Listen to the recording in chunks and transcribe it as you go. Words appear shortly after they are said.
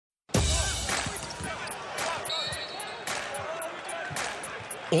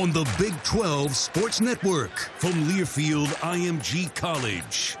on the Big 12 Sports Network from Learfield IMG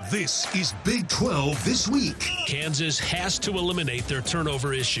College. This is Big 12 This Week. Kansas has to eliminate their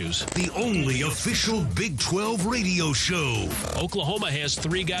turnover issues. The only official Big 12 radio show. Oklahoma has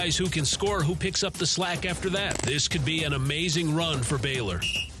 3 guys who can score. Who picks up the slack after that? This could be an amazing run for Baylor.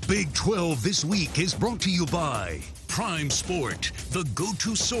 Big 12 This Week is brought to you by Prime Sport, the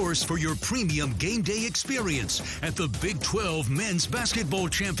go-to source for your premium game day experience at the Big 12 Men's Basketball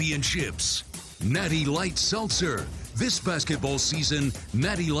Championships. Natty Light Seltzer. This basketball season,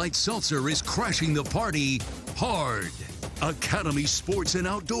 Natty Light Seltzer is crashing the party hard. Academy Sports and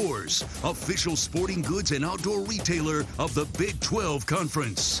Outdoors, official sporting goods and outdoor retailer of the Big 12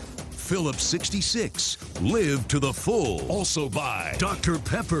 Conference. Phillips 66, live to the full. Also by Dr.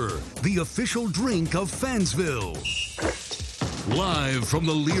 Pepper, the official drink of Fansville. Live from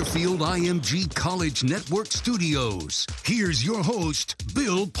the Learfield IMG College Network studios, here's your host,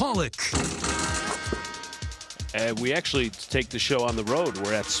 Bill Pollock. We actually take the show on the road.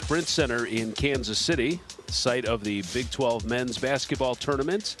 We're at Sprint Center in Kansas City, site of the Big 12 men's basketball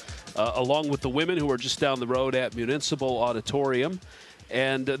tournament, along with the women who are just down the road at Municipal Auditorium.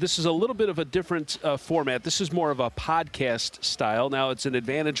 And this is a little bit of a different format. This is more of a podcast style. Now, it's an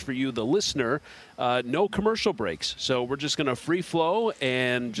advantage for you, the listener. No commercial breaks. So we're just going to free flow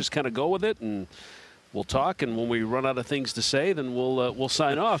and just kind of go with it. And we'll talk, and when we run out of things to say, then we'll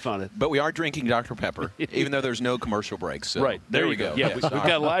sign off on it. But we are drinking Dr. Pepper, even though there's no commercial breaks. So right. There you go. Yeah, yes. we've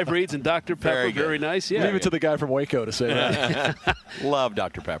got live reads and Dr. Pepper. Very nice. Yeah. Leave it to the guy from Waco to say that. Love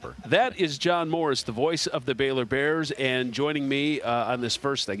Dr. Pepper. That is John Morris, the voice of the Baylor Bears, and joining me on this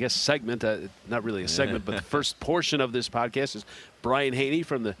first, I guess, segment, not really a segment, but the first portion of this podcast is Brian Haney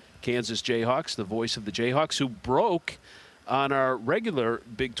from the Kansas Jayhawks, the voice of the Jayhawks, who broke on our regular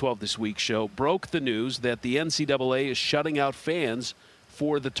Big 12 This Week show, broke the news that the NCAA is shutting out fans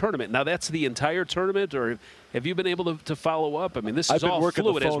for the tournament. Now, that's the entire tournament, or have you been able to follow up? I mean, this is all fluid. I've been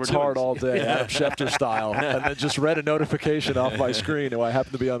working the phones hard all day, Adam Schefter style, and then just read a notification off my screen, and I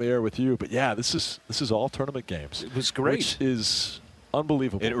happen to be on the air with you. But, yeah, this is all tournament games. It was great. Which is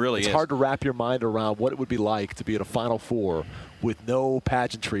unbelievable. It really is. It's hard to wrap your mind around what it would be like to be in a Final Four with no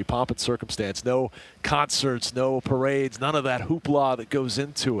pageantry, pomp and circumstance, no concerts, no parades, none of that hoopla that goes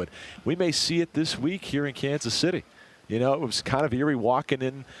into it. We may see it this week here in Kansas City. You know, it was kind of eerie walking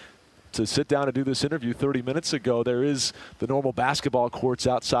in to sit down and do this interview 30 minutes ago. There is the normal basketball courts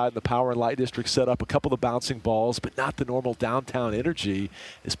outside in the Power and Light District set up, a couple of bouncing balls, but not the normal downtown energy.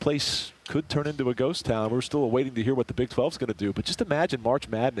 This place could turn into a ghost town. We're still waiting to hear what the Big 12 is going to do, but just imagine March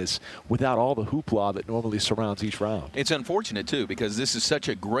Madness without all the hoopla that normally surrounds each round. It's unfortunate, too, because this is such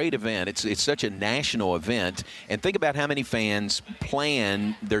a great event. It's such a national event. And think about how many fans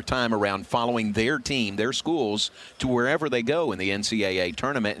plan their time around following their team, their schools, to wherever they go in the NCAA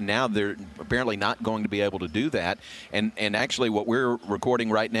tournament. And now they're apparently not going to be able to do that. And actually what we're recording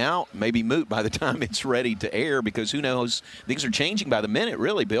right now may be moot by the time it's ready to air, because who knows? Things are changing by the minute,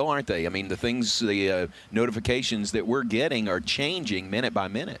 really, Bill, aren't they? I mean, the notifications that we're getting are changing minute by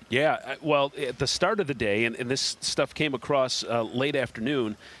minute. Yeah, well, at the start of the day, and this stuff came across late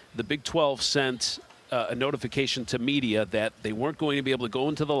afternoon, the Big 12 sent a notification to media that they weren't going to be able to go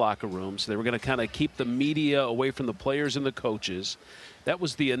into the locker rooms. They were going to kind of keep the media away from the players and the coaches. That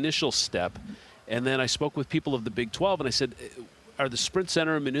was the initial step. And then I spoke with people of the Big 12, and I said, are the Sprint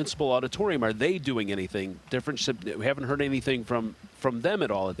Center and Municipal Auditorium, are they doing anything different? We haven't heard anything from them at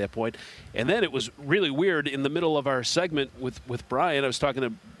all at that point. And then it was really weird in the middle of our segment with Brian. I was talking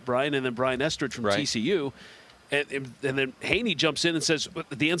to Brian and then Brian Estridge from TCU. And then Haney jumps in and says,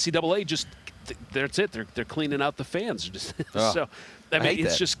 the NCAA just, that's it. They're cleaning out the fans. So, I mean,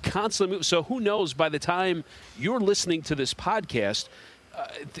 it's just constantly moving. So who knows, by the time you're listening to this podcast,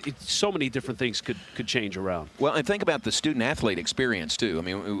 so many different things could change around. Well, and think about the student-athlete experience, too. I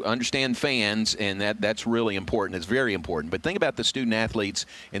mean, we understand fans, and that's really important. It's very important. But think about the student-athletes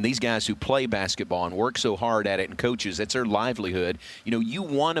and these guys who play basketball and work so hard at it, and coaches. That's their livelihood. You know, you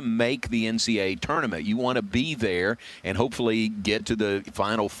want to make the NCAA tournament. You want to be there and hopefully get to the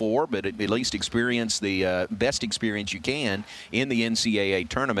Final Four, but at least experience the best experience you can in the NCAA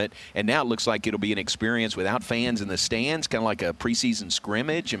tournament. And now it looks like it'll be an experience without fans in the stands, kind of like a preseason scrimmage.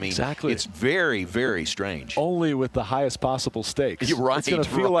 I mean, exactly. It's very, very strange. Only with the highest possible stakes. You're right. It's going to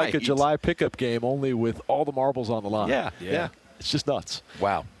feel like a July pickup game, only with all the marbles on the line. Yeah. It's just nuts.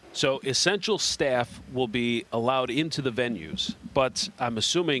 Wow. So essential staff will be allowed into the venues, but I'm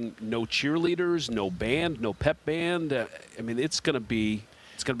assuming no cheerleaders, no band, no pep band. I mean, it's going to be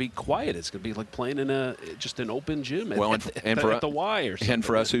it's going to be quiet. It's going to be like playing in just an open gym at the Y or something. And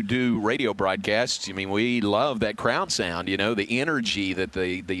for us who do radio broadcasts, I mean, we love that crowd sound, the energy that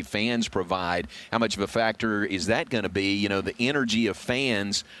the fans provide. How much of a factor is that going to be? The energy of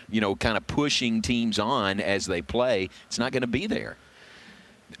fans, kind of pushing teams on as they play, it's not going to be there.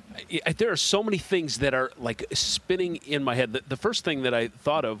 There are so many things that are like spinning in my head. The first thing that I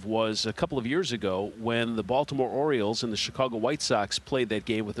thought of was a couple of years ago when the Baltimore Orioles and the Chicago White Sox played that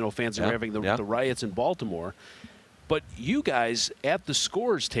game with no fans and were having the riots in Baltimore. But you guys at the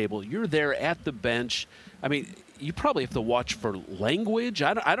scorers table, you're there at the bench. I mean, you probably have to watch for language.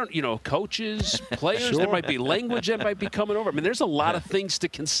 I don't, coaches, players, Sure. there might be language that might be coming over. I mean, there's a lot of things to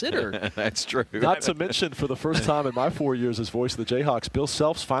consider. That's true. Not to mention, for the first time in my 4 years as voice of the Jayhawks, Bill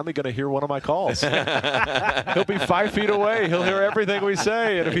Self's finally going to hear one of my calls. He'll be 5 feet away. He'll hear everything we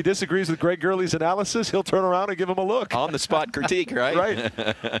say. And if he disagrees with Greg Gurley's analysis, he'll turn around and give him a look. On-the-spot critique, right?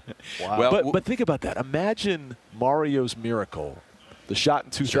 Right. Wow. Well, But think about that. Imagine Mario's miracle. The shot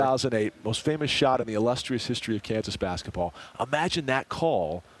in 2008, most famous shot in the illustrious history of Kansas basketball. Imagine that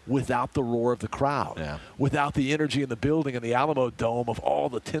call without the roar of the crowd, without the energy in the building and the Alamo Dome of all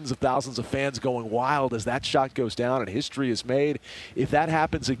the tens of thousands of fans going wild as that shot goes down and history is made. If that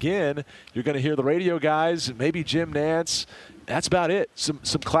happens again, you're going to hear the radio guys and maybe Jim Nantz. That's about it. Some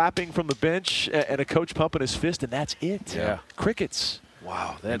clapping from the bench and a coach pumping his fist, and that's it. Yeah. Crickets.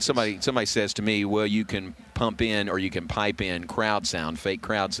 Wow. And somebody says to me, well, you can pump in or you can pipe in crowd sound, fake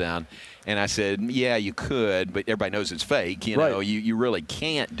crowd sound. And I said, yeah, you could, but everybody knows it's fake. You really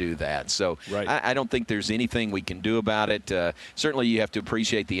can't do that. So I don't think there's anything we can do about it. Certainly you have to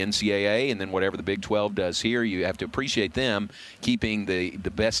appreciate the NCAA, and then whatever the Big 12 does here, you have to appreciate them keeping the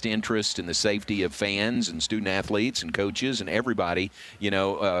best interest in the safety of fans and student athletes and coaches and everybody,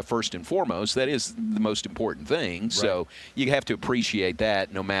 first and foremost. That is the most important thing. Right. So you have to appreciate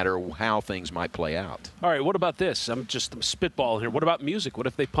that no matter how things might play out. All right, what about this? I'm spitballing here. What about music? What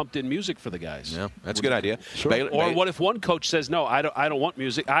if they pumped in music for the guys? Yeah, that's a good idea. Sure. Or what if one coach says, no, I don't want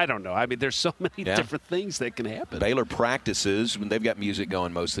music? I don't know. I mean, there's so many different things that can happen. Baylor practices when they've got music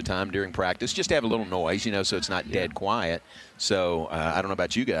going most of the time during practice, just to have a little noise, so it's not dead quiet. So I don't know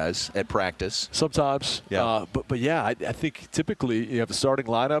about you guys at practice. Sometimes. Yeah. But I think typically you have the starting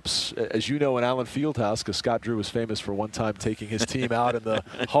lineups, as you know, in Allen Fieldhouse, because Scott Drew was famous for one time taking his team out in the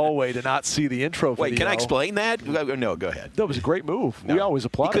hallway to not see the intro video. Wait, can I explain that? No, go ahead. No, it was a great move. No. We always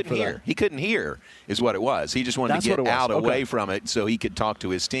applauded for that. He couldn't hear is what it was. He just wanted to get out away from it so he could talk to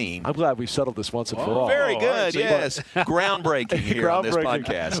his team. I'm glad we've settled this once and for all. Very good, yes. Groundbreaking here on this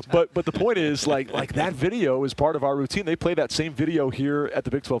podcast. But the point is, like that video is part of our routine. They play that same video here at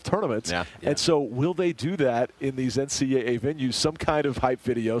the Big 12 tournaments. Yeah. And so will they do that in these NCAA venues, some kind of hype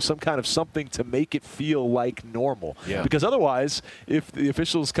video, some kind of something to make it feel like normal? Yeah. Because otherwise, if the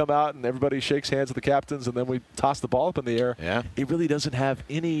officials come out and everybody shakes hands with the captains and then we toss the ball up in the air, it really doesn't have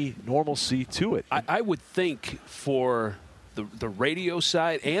any normalcy to it. I would think for the radio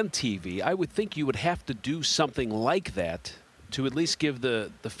side and TV, I would think you would have to do something like that to at least give the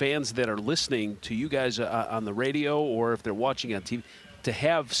fans that are listening to you guys on the radio or if they're watching on TV to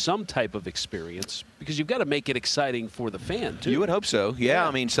have some type of experience, because you've got to make it exciting for the fan, too. You would hope so. Yeah, I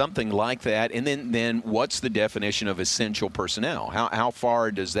mean, something like that. And then what's the definition of essential personnel? How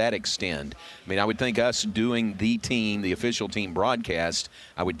far does that extend? I mean, I would think us doing the official team broadcast,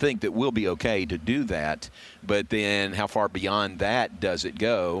 I would think that we'll be okay to do that. But then how far beyond that does it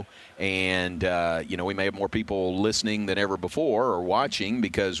go? And, we may have more people listening than ever before or watching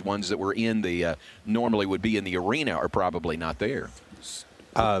because ones that were in the normally would be in the arena are probably not there.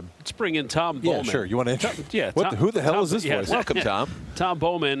 Let's bring in Tom Bowman. Yeah, sure. You want to intro? Yeah. Who the hell is this voice? Welcome, Tom. Tom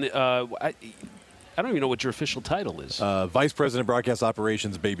Bowman. I don't even know what your official title is. Vice President Broadcast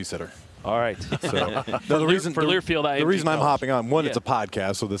Operations Babysitter. All right. So, the reason I'm hopping on, it's a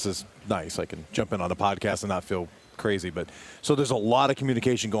podcast, so this is nice. I can jump in on a podcast and not feel crazy. But so there's a lot of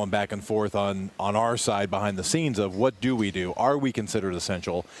communication going back and forth on our side behind the scenes of what do we do? Are we considered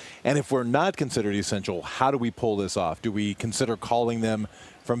essential? And if we're not considered essential, how do we pull this off? Do we consider calling them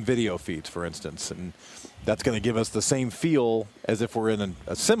from video feeds, for instance? And that's going to give us the same feel as if we're in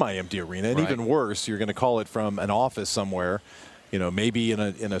a semi-empty arena. And even worse, you're going to call it from an office somewhere, maybe in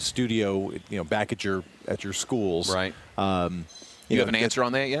a studio, back at your schools. Right. You have an answer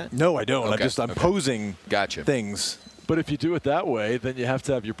on that yet? No, I don't. Okay. I'm posing things. But if you do it that way, then you have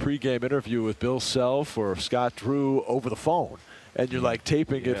to have your pregame interview with Bill Self or Scott Drew over the phone. and you're like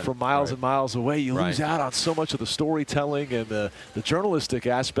taping it from miles and miles away. You lose out on so much of the storytelling and the journalistic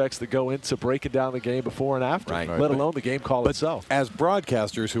aspects that go into breaking down the game before and after, let alone the game call itself. As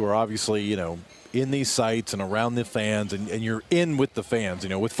broadcasters who are obviously, in these sites and around the fans, and you're in with the fans.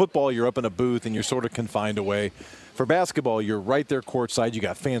 With football, you're up in a booth and you're sort of confined away. For basketball, you're right there courtside. You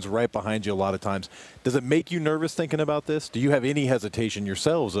got fans right behind you a lot of times. Does it make you nervous thinking about this? Do you have any hesitation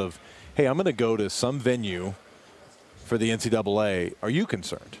yourselves of, hey, I'm going to go to some venue for the NCAA? Are you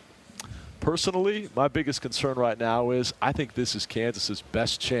concerned? Personally, my biggest concern right now is I think this is Kansas's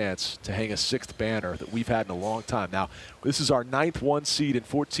best chance to hang a 6th banner that we've had in a long time. Now, this is our 9th 1 seed in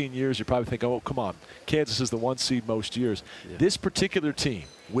 14 years. You're probably thinking, oh, come on, Kansas is the 1 seed most years. Yeah. This particular team,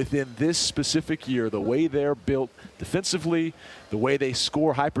 within this specific year, the way they're built defensively, the way they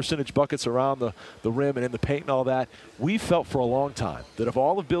score high percentage buckets around the rim and in the paint and all that, we felt for a long time that of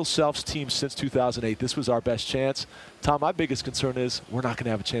all of Bill Self's teams since 2008, this was our best chance. Tom, my biggest concern is we're not going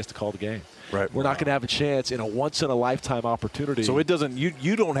to have a chance to call the game. Right. We're not going to have a chance in a once-in-a-lifetime opportunity. So it doesn't.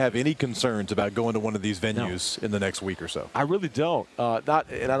 You don't have any concerns about going to one of these venues in the next week or so. I really don't. And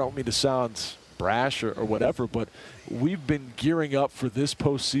I don't mean to sound brash or whatever, but we've been gearing up for this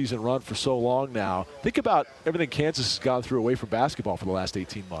postseason run for so long now. Think about everything Kansas has gone through away from basketball for the last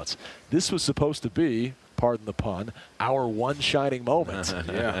 18 months. This was supposed to be, pardon the pun, our one shining moment.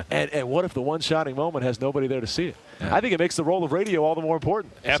 And what if the one shining moment has nobody there to see it? Yeah. I think it makes the role of radio all the more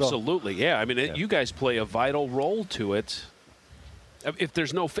important. Absolutely, I mean, you guys play a vital role to it. If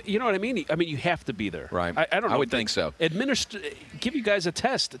there's no, you know what I mean? I mean, you have to be there. Right. I don't know. I would think so. Give you guys a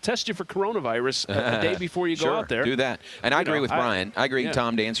test you for coronavirus a day before you go out there. Do that. And I agree with Brian. I agree,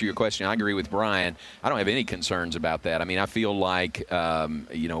 Tom, to answer your question. I agree with Brian. I don't have any concerns about that. I mean, I feel like,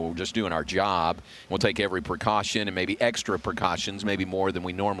 we're just doing our job. We'll take every precaution and maybe extra precautions, maybe more than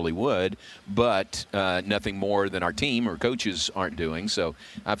we normally would, but nothing more than our team or coaches aren't doing. So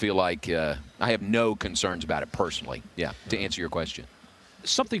I feel like I have no concerns about it personally. Yeah, to answer your question.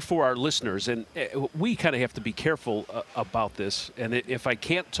 Something for our listeners, and we kind of have to be careful about this. And if I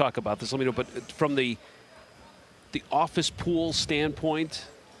can't talk about this, let me know. But from the office pool standpoint,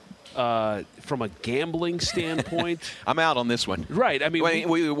 from a gambling standpoint, I'm out on this one. Right. I mean,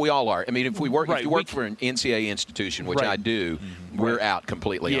 we all are. I mean, if you work for an NCAA institution, which I do, we're out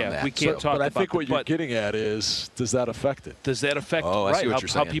completely on that. We can't talk. But I think what you're getting at is, does that affect it? Does that affect? Oh, I see what you're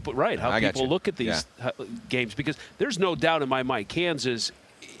saying. How people look at these games? Because there's no doubt in my mind, Kansas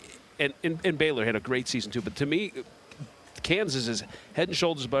and Baylor had a great season too. But to me, Kansas is head and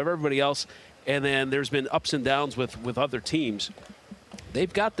shoulders above everybody else. And then there's been ups and downs with other teams.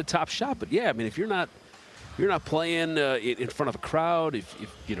 They've got the top shot, but I mean, if you're not playing in front of a crowd, if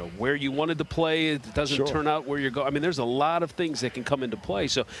where you wanted to play, it doesn't turn out where you're going. I mean, there's a lot of things that can come into play.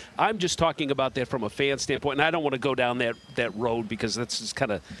 So I'm just talking about that from a fan standpoint, and I don't want to go down that road because that's just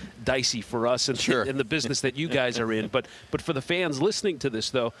kind of dicey for us and in the business that you guys are in. But for the fans listening to this,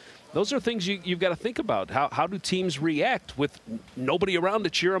 though, those are things you've got to think about. How do teams react with nobody around to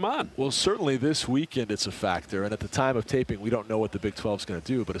cheer them on? Well, certainly this weekend it's a factor, and at the time of taping, we don't know what the Big 12 is going to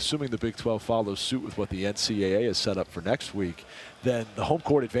do. But assuming the Big 12 follows suit with what the NCAA has set up for next week, then the home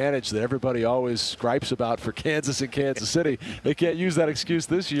court advantage that everybody always gripes about for Kansas and Kansas City, they can't use that excuse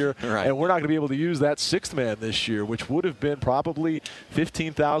this year, and we're not going to be able to use that 6th man this year, which would have been probably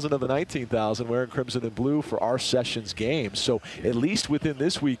 15,000 of the 19,000 wearing crimson and blue for our Sessions game. So at least within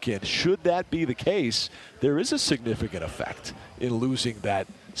this weekend, should that be the case, there is a significant effect in losing that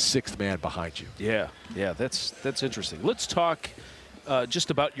 6th man behind you. Yeah, that's interesting. Let's talk just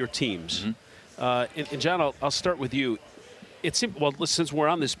about your teams. Mm-hmm. And John, I'll start with you. Since we're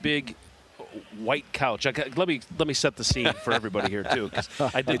on this big white couch, let me set the scene for everybody here too, because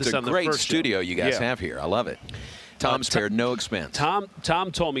I did this on the first show. It's a great studio you guys have here. I love it. Tom spared no expense.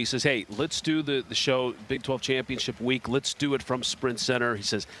 Tom told me, he says, hey, let's do the show Big 12 Championship Week. Let's do it from Sprint Center. He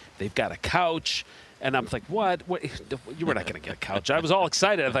says, they've got a couch. And I'm like, what? You were not going to get a couch. I was all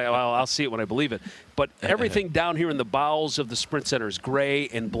excited. I thought, well, I'll see it when I believe it. But everything down here in the bowels of the Sprint Center is gray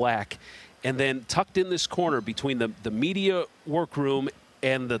and black. And then tucked in this corner between the media workroom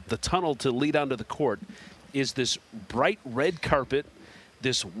and the tunnel to lead onto the court is this bright red carpet,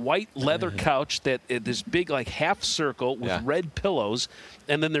 this white leather couch, this big like half circle with red pillows,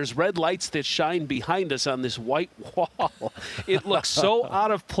 and then there's red lights that shine behind us on this white wall. It looks so out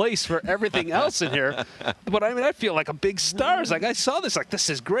of place for everything else in here. But I mean, I feel like a big star. It's like, I saw this, like, this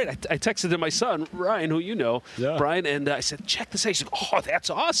is great. I texted to my son, Ryan, who you know, Brian, and I said, check this out. He said, oh, that's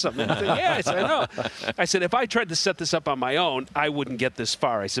awesome. And I said, I said, I know. I said, if I tried to set this up on my own, I wouldn't get this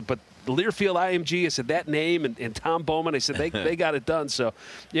far. I said, but Learfield IMG, I said that name, and Tom Bowman, I said they got it done. So,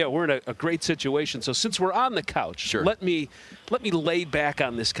 yeah, we're in a great situation. So since we're on the couch, sure. let me lay back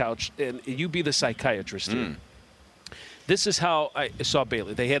on this couch, and you be the psychiatrist here. This is how I saw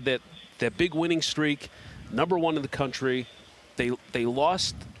Baylor. They had that big winning streak, #1 in the country. They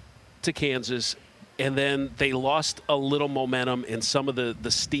lost to Kansas, and then they lost a little momentum, and some of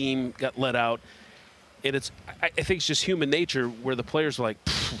the steam got let out. And I think it's just human nature where the players are like,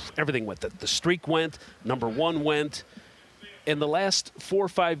 everything went. The streak went, #1 went. In the last 4 or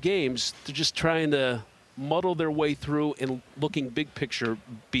 5 games, they're just trying to muddle their way through and looking big picture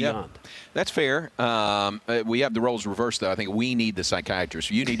beyond. Yep. That's fair. We have the roles reversed, though. I think we need the psychiatrist.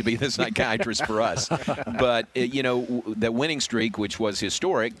 You need to be the psychiatrist for us. But, the winning streak, which was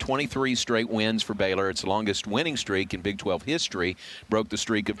historic, 23 straight wins for Baylor. It's the longest winning streak in Big 12 history. Broke the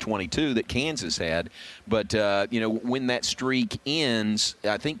streak of 22 that Kansas had. But, when that streak ends,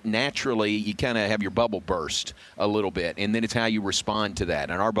 I think naturally you kind of have your bubble burst a little bit. And then it's how you respond to that.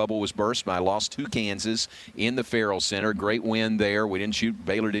 And our bubble was burst by a loss to Kansas in the Farrell Center. Great win there.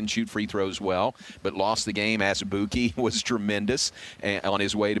 Baylor didn't shoot free throws well, but lost the game. Azubuike was tremendous on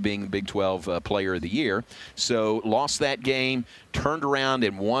his way to being the Big 12 Player of the Year. So lost that game, turned around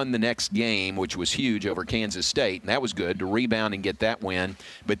and won the next game, which was huge, over Kansas State. And that was good to rebound and get that win.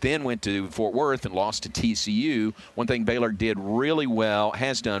 But then went to Fort Worth and lost to TCU. One thing Baylor did really well,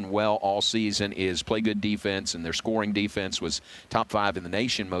 has done well all season, is play good defense, and their scoring defense was top 5 in the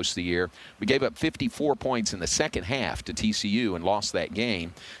nation most of the year. We gave up 54 points in the second half to TCU and lost that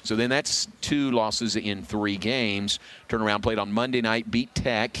game. So then that's 2 losses in 3 games. Turned around, played on Monday night, beat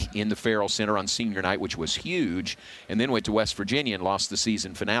Tech in the Farrell Center on senior night, which was huge, and then went to West Virginia and lost the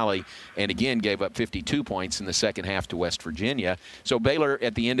season finale, and again gave up 52 points in the second half to West Virginia. So Baylor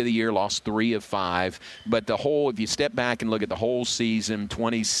at the end of the year lost 3 of 5, but if you step back and look at the whole season,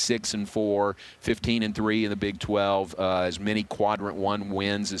 26-4, 15-3 in the Big 12, as many quadrant 1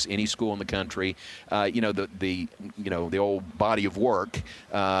 wins as any school in the country. The old body of work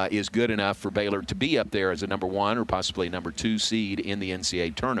is good enough for Baylor to be up there as a #1 or possibly #2 seed in the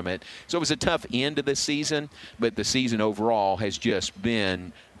NCAA tournament. So it was a tough end to the season, but the season overall has just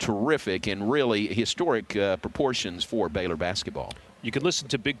been terrific and really historic proportions for Baylor basketball. You can listen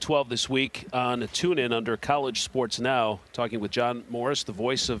to Big 12 this week on TuneIn under College Sports Now, talking with John Morris, the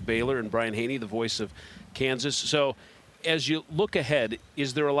voice of Baylor, and Brian Haney, the voice of Kansas. So as you look ahead,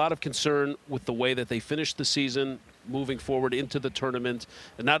 is there a lot of concern with the way that they finished the season, moving forward into the tournament,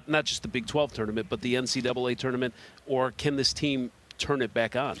 and not just the Big 12 tournament, but the NCAA tournament, or can this team turn it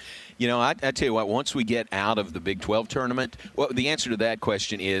back on? I tell you what, once we get out of the Big 12 tournament, well, the answer to that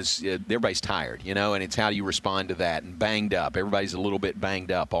question is everybody's tired, and it's how do you respond to that, and banged up. Everybody's a little bit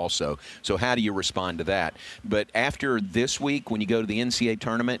banged up also. So how do you respond to that? But after this week, when you go to the NCAA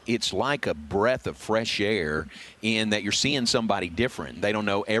tournament, it's like a breath of fresh air in that you're seeing somebody different. They don't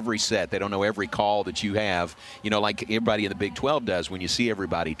know every set. They don't know every call that you have, like everybody in the Big 12 does when you see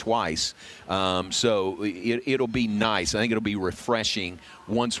everybody twice. So it'll be nice. I think it'll be refreshing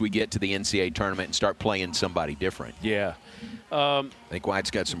once we get to the NCAA tournament and start playing somebody different. Yeah. I think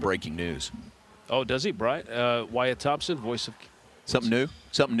Wyatt's got some breaking news. Oh, does he, Brian? Wyatt Thompson, voice of... Something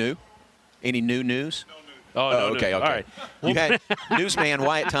new? Any new news? Oh, no, okay. All right. You had newsman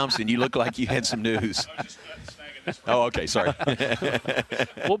Wyatt Thompson. You look like you had some news. Oh, okay. Sorry.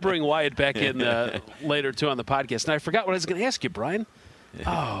 We'll bring Wyatt back in later, too, on the podcast. And I forgot what I was going to ask you, Brian.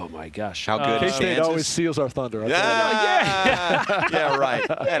 Oh, my gosh. How good is K-State always steals our thunder. Yeah, right.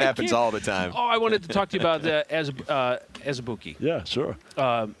 That happens all the time. Oh, I wanted to talk to you about Azubuike. Yeah, sure.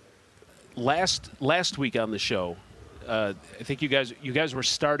 Last week on the show, I think you guys were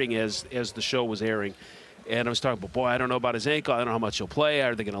starting as the show was airing, and I was talking about, boy, I don't know about his ankle. I don't know how much he'll play.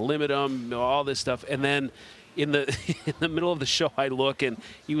 Are they going to limit him? All this stuff. And then in the middle of the show, I look, and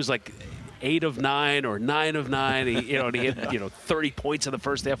he was like 8 of 9 or 9 of 9. And he had 30 points in the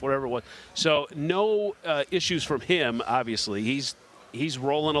first half, whatever it was. So no issues from him. Obviously, he's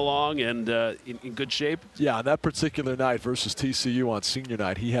rolling along and in good shape. Yeah, on that particular night versus TCU on senior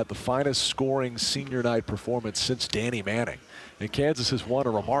night, he had the finest scoring senior night performance since Danny Manning. And Kansas has won a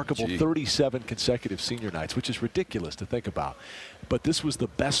remarkable 37 consecutive senior nights, which is ridiculous to think about. But this was the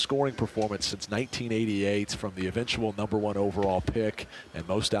best scoring performance since 1988 from the eventual #1 overall pick and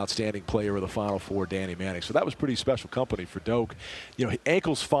most outstanding player of the Final Four, Danny Manning. So that was pretty special company for Doak.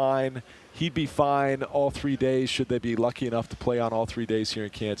 Ankle's fine. He'd be fine all 3 days should they be lucky enough to play on all 3 days here in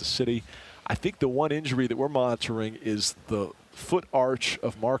Kansas City. I think the one injury that we're monitoring is the foot arch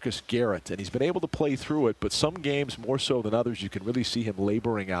of Marcus Garrett, and he's been able to play through it, but some games more so than others, you can really see him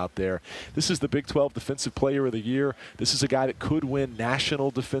laboring out there. This is the Big 12 Defensive Player of the Year. This is a guy that could win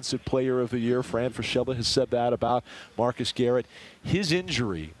National Defensive Player of the Year. Fran Fraschilla has said that about Marcus Garrett. His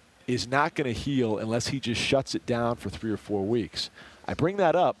injury is not going to heal unless he just shuts it down for 3 or 4 weeks. I bring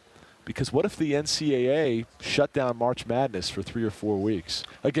that up because what if the NCAA shut down March Madness for 3 or 4 weeks?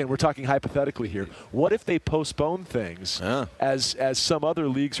 Again, we're talking hypothetically here. What if they postpone things as some other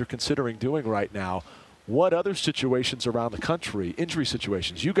leagues are considering doing right now? What other situations around the country, injury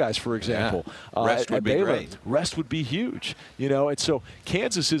situations? You guys, for example, rest would be great. Rest would be huge, and so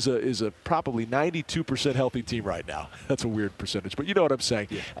Kansas is a probably 92% healthy team right now. That's a weird percentage, but you know what I'm saying.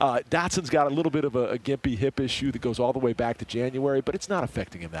 Yeah. Dotson's got a little bit of a gimpy hip issue that goes all the way back to January, but it's not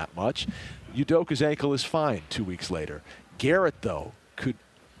affecting him that much. Udoka's ankle is fine 2 weeks later. Garrett, though, could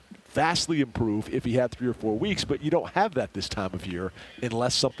vastly improve if he had 3 or 4 weeks, but you don't have that this time of year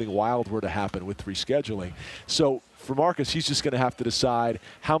unless something wild were to happen with rescheduling. So for Marcus, he's just going to have to decide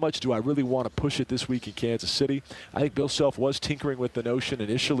how much do I really want to push it this week in Kansas City. I think Bill Self was tinkering with the notion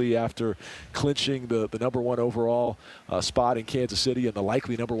initially after clinching the number 1 overall spot in Kansas City and the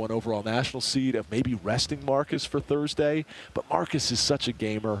likely number 1 overall national seed of maybe resting Marcus for Thursday. But Marcus is such a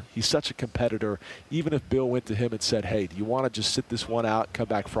gamer. He's such a competitor. Even if Bill went to him and said, hey, do you want to just sit this one out and come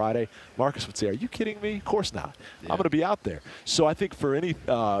back Friday? Marcus would say, are you kidding me? Of course not. Yeah. I'm going to be out there. So I think for any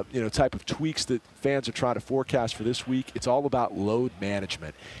type of tweaks that fans are trying to forecast for this week, it's all about load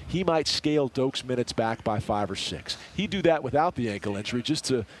management. He might scale Doak's minutes back by 5 or 6. He'd do that without the ankle injury just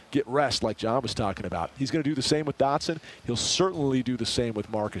to get rest like John was talking about. He's going to do the same with Dotson. He'll certainly do the same with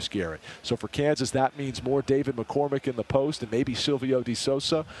Marcus Garrett. So for Kansas, that means more David McCormick in the post and maybe Silvio De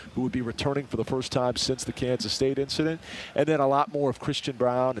Sousa, who would be returning for the first time since the Kansas State incident. And then a lot more of Christian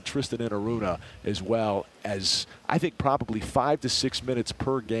Brown and Tristan Enaruna as well, as I think probably 5 to 6 minutes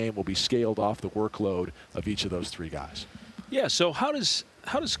per game will be scaled off the workload of each of those 3 guys. Yeah, so how does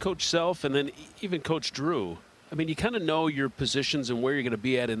Coach Self and then even Coach Drew, I mean, you kind of know your positions and where you're going to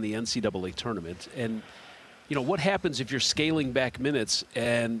be at in the NCAA tournament. And, what happens if you're scaling back minutes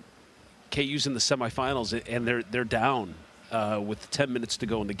and KU's in the semifinals and they're down with 10 minutes to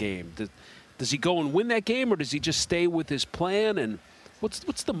go in the game? Does he go and win that game, or does he just stay with his plan? And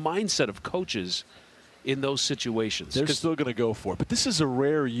what's the mindset of coaches in those situations? They're still going to go for it. But this is a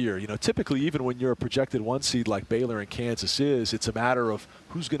rare year. Typically, even when you're a projected 1 seed like Baylor and Kansas is, it's a matter of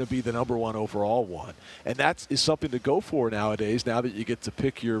who's going to be the number 1 overall one. And that is something to go for nowadays, now that you get to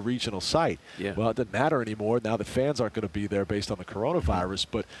pick your regional site. Yeah. Well, it doesn't matter anymore now that fans aren't going to be there based on the coronavirus.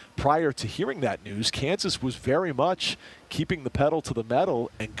 But prior to hearing that news, Kansas was very much keeping the pedal to the metal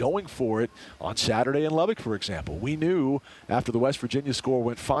and going for it on Saturday in Lubbock, for example. We knew after the West Virginia score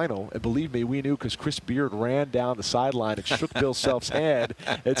went final, and believe me, we knew because Chris Beard ran down the sideline and shook Bill Self's hand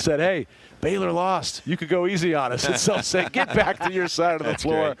and said, hey, Baylor lost. You could go easy on us. And Self said, get back to your side of the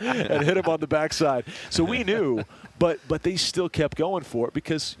floor and hit him on the backside. So we knew, but they still kept going for it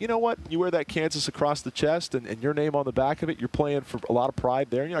because, you know what? You wear that Kansas across the chest and your name on the back of it, you're playing for a lot of pride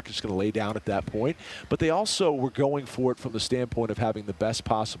there. You're not just going to lay down at that point. But they also were going for it from the standpoint of having the best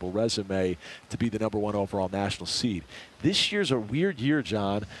possible resume to be the number 1 overall national seed. This year's a weird year,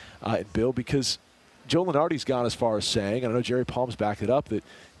 John and Bill, because Joe Lunardi's gone as far as saying, and I know Jerry Palm's backed it up, that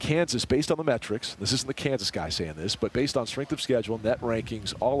Kansas, based on the metrics, this isn't the Kansas guy saying this, but based on strength of schedule, net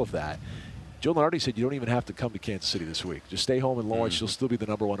rankings, all of that, Joe Lunardi said you don't even have to come to Kansas City this week. Just stay home in Lawrence. You'll still be the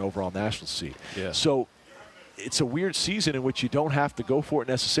number 1 overall national seed. Yeah. So it's a weird season in which you don't have to go for it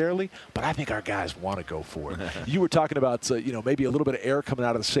necessarily, but I think our guys want to go for it. You were talking about, maybe a little bit of air coming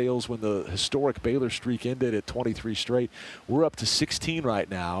out of the sails when the historic Baylor streak ended at 23 straight. We're up to 16 right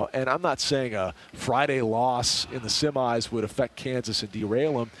now, and I'm not saying a Friday loss in the semis would affect Kansas and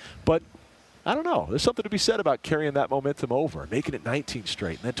derail them, but I don't know. There's something to be said about carrying that momentum over, making it 19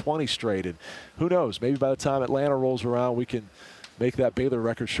 straight and then 20 straight, and who knows, maybe by the time Atlanta rolls around, we can make that Baylor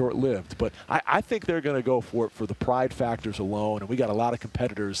record short-lived. But I think they're going to go for it for the pride factors alone, and we got a lot of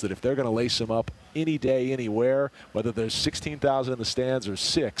competitors that if they're going to lace them up any day, anywhere, whether there's 16,000 in the stands or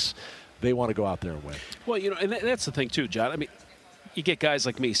 6, they want to go out there and win. Well, and that's the thing too, John. I mean, you get guys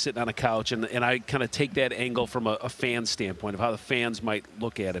like me sitting on a couch, and I kind of take that angle from a fan standpoint of how the fans might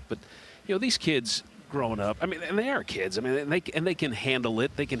look at it. But, these kids growing up, I mean, and they are kids. I mean, they can handle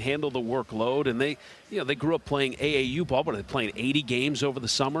it. They can handle the workload, and they grew up playing AAU ball, but they're playing 80 games over the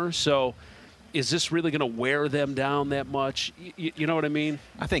summer. So is this really going to wear them down that much? You know what I mean?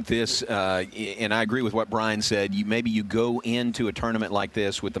 I think this, and I agree with what Brian said, maybe you go into a tournament like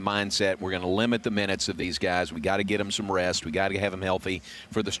this with the mindset, we're going to limit the minutes of these guys. We got to get them some rest. We got to have them healthy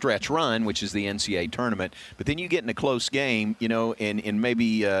for the stretch run, which is the NCAA tournament. But then you get in a close game, and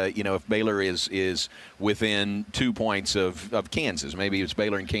maybe, if Baylor is within 2 points of Kansas, maybe it's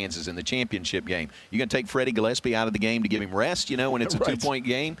Baylor and Kansas in the championship game. You're going to take Freddie Gillespie out of the game to give him rest, when it's a 2-point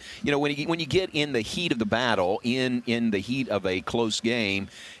game? When you get in the heat of the battle, in the heat of a close game,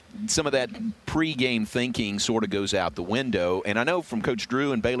 some of that pre-game thinking sort of goes out the window. And I know from Coach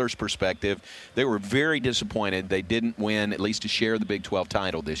Drew and Baylor's perspective, they were very disappointed they didn't win at least to share the Big 12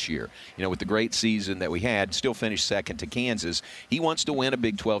 title this year. With the great season that we had, still finished second to Kansas. He wants to win a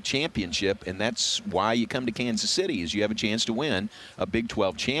Big 12 championship, and that's why you come to Kansas City, is you have a chance to win a Big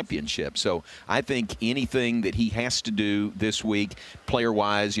 12 championship. So I think anything that he has to do this week,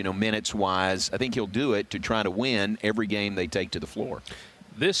 player-wise, minutes-wise, I think he'll do it to try to win every game they take to the floor.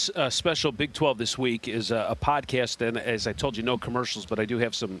 This special Big 12 this week is a podcast, and as I told you, no commercials, but I do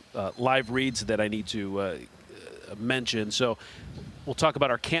have some live reads that I need to mention. So we'll talk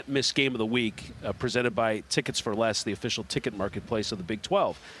about our can't-miss game of the week, presented by Tickets for Less, the official ticket marketplace of the Big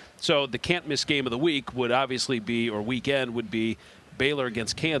 12. So the can't-miss game of the week would obviously be, or weekend, would be Baylor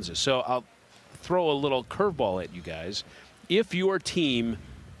against Kansas. So I'll throw a little curveball at you guys. If your team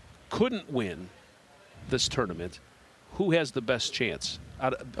couldn't win this tournament, who has the best chance?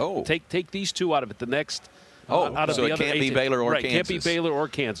 Take these two out of it. The next. Out of so the it other can't be 18. Baylor or right, Kansas. Can't be Baylor or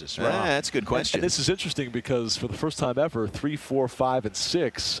Kansas. Right. That's a good question. And this is interesting because for the first time ever, 3, 4, 5, and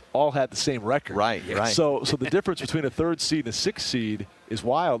 6 all had the same record. Right. So the difference between a 3rd seed and a 6th seed is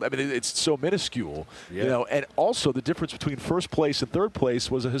wild. I mean, it's so minuscule. And also the difference between 1st place and 3rd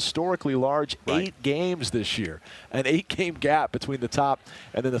place was a historically large 8 games this year, an 8-game gap between the top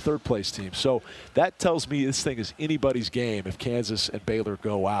and then the 3rd place team. So that tells me this thing is anybody's game if Kansas and Baylor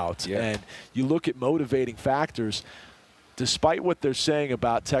go out. And you look at motivating factors. Despite what they're saying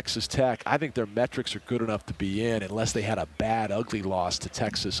about Texas Tech, I think their metrics are good enough to be in unless they had a bad, ugly loss to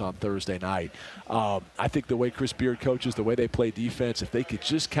Texas on Thursday night. I think the way Chris Beard coaches, the way they play defense, if they could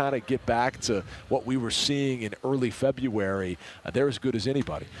just kind of get back to what we were seeing in early February, they're as good as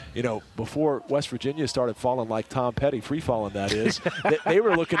anybody. Before West Virginia started falling like Tom Petty, free-falling that is, they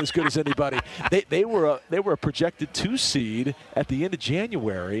were looking as good as anybody. They were a projected 2 seed at the end of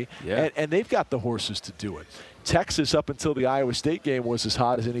January, and they've got the horses to do it. Texas, up until the Iowa State game, was as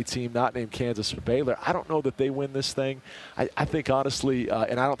hot as any team not named Kansas or Baylor. I don't know that they win this thing. I think, honestly,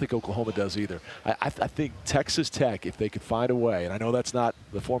 and I don't think Oklahoma does either. I think Texas Tech, if they could find a way, and I know that's not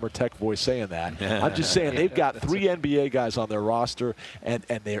the former Tech voice saying that. I'm just saying they've got 3 NBA guys on their roster, and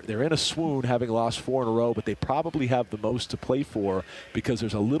they're in a swoon having lost 4 in a row, but they probably have the most to play for because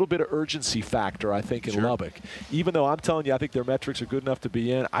there's a little bit of urgency factor, I think, in Lubbock. Even though I'm telling you I think their metrics are good enough to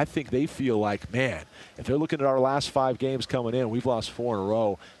be in, I think they feel like, man, if they're looking at our last 5 games coming in, we've lost 4 in a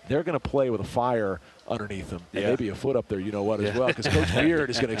row. They're going to play with a fire underneath them, and maybe a foot up there, as well, because Coach Beard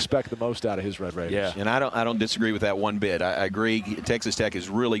is going to expect the most out of his Red Raiders. Yeah, and I don't disagree with that one bit. I agree. Texas Tech is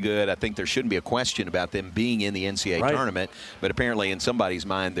really good. I think there shouldn't be a question about them being in the NCAA tournament, but apparently in somebody's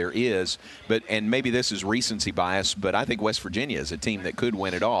mind there is. And maybe this is recency bias, but I think West Virginia is a team that could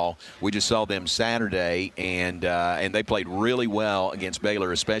win it all. We just saw them Saturday, and they played really well against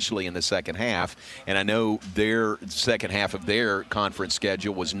Baylor, especially in the second half. And I know their second half of their conference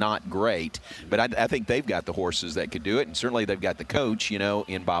schedule was not great, but I think they've got the horses that could do it, and certainly they've got the coach,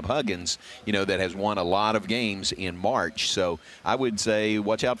 in Bob Huggins, that has won a lot of games in March. So I would say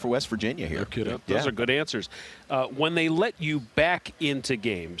watch out for West Virginia here. Those are good answers. When they let you back into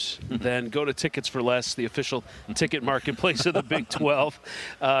games, then go to Tickets for Less, the official ticket marketplace of the Big 12.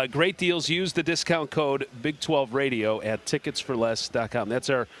 Great deals. Use the discount code Big12Radio at ticketsforless.com.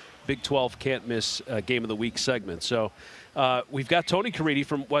 That's our Big 12 can't miss game of the week segment. So we've got Tony Caridi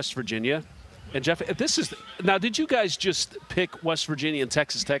from West Virginia. And Jeff, now, did you guys just pick West Virginia and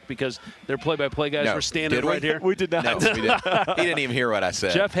Texas Tech because their play-by-play guys were standing right here? We did not. No, we didn't. He didn't even hear what I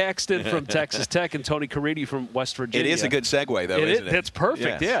said. Jeff Haxton from Texas Tech and Tony Caridi from West Virginia. It is a good segue, though, isn't it? That's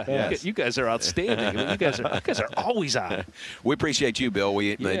perfect, Yes. You guys are outstanding. I mean, you guys are always on. We appreciate you, Bill.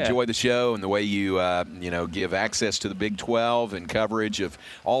 We enjoy the show and the way you, give access to the Big 12 and coverage of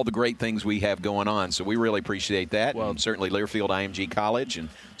all the great things we have going on. So we really appreciate that. Well, and certainly Learfield IMG College. And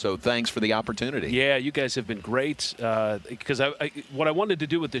so thanks for the opportunity. Yeah, you guys have been great because what I wanted to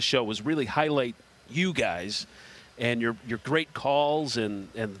do with this show was really highlight you guys and your great calls, and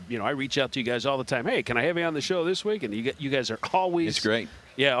I reach out to you guys all the time. Hey, can I have you on the show this week? And you guys are always. It's great.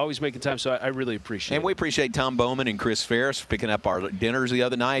 Yeah, always making time, so I really appreciate it. And we appreciate Tom Bowman and Chris Ferris for picking up our dinners the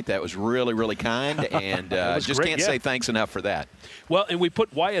other night. That was really, really kind, and just can't say thanks enough for that. Well, and we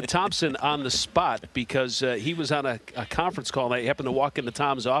put Wyatt Thompson on the spot because he was on a conference call, and I happened to walk into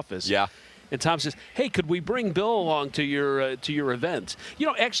Tom's office. Yeah. And Tom says, "Hey, could we bring Bill along to your event?"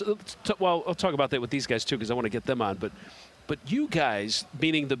 Actually, I'll talk about that with these guys, too, because I want to get them on, But you guys,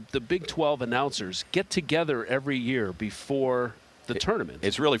 meaning the Big 12 announcers, get together every year before the tournament.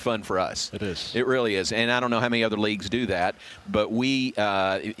 It's really fun for us. It is. It really is. And I don't know how many other leagues do that, but we,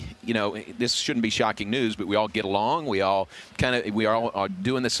 this shouldn't be shocking news, but we all get along. We all are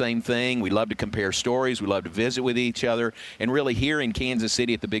doing the same thing. We love to compare stories. We love to visit with each other. And really here in Kansas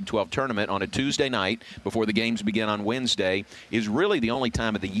City at the Big 12 tournament on a Tuesday night before the games begin on Wednesday is really the only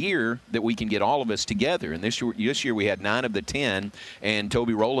time of the year that we can get all of us together. And this year we had 9 of the 10, and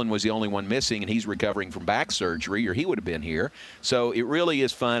Toby Rowland was the only one missing, and he's recovering from back surgery, or he would have been here. So it really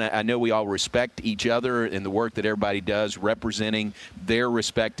is fun. I know we all respect each other and the work that everybody does representing their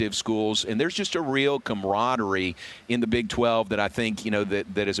respective schools. And there's just a real camaraderie in the Big 12 that I think,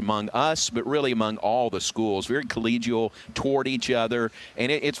 that is among us, but really among all the schools. Very collegial toward each other.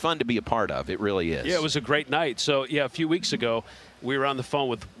 And it's fun to be a part of. It really is. Yeah, it was a great night. So, a few weeks ago, we were on the phone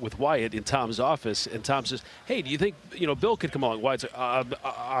with Wyatt in Tom's office, and Tom says, "Hey, do you think Bill could come along?" Wyatt's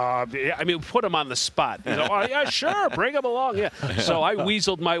like, put him on the spot. "Oh, yeah, sure, bring him along." Yeah. So I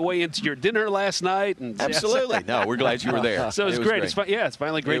weaseled my way into your dinner last night, and absolutely. No, we're glad you were there. So it was great. It's it's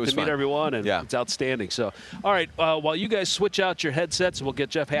finally great to meet everyone, and it's outstanding. So, all right, while you guys switch out your headsets, we'll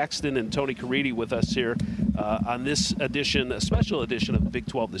get Jeff Haxton and Tony Caridi with us here on this edition, a special edition of the Big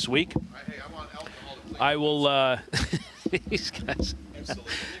 12 this week. Hey, I want alcohol to play. I will.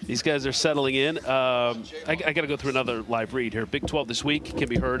 These guys are settling in. I got to go through another live read here. Big 12 this week can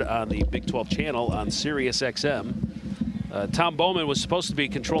be heard on the Big 12 channel on Sirius XM. Tom Bowman was supposed to be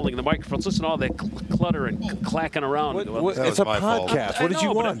controlling the microphones. Listen to all that clutter and clacking around. It's a podcast. What did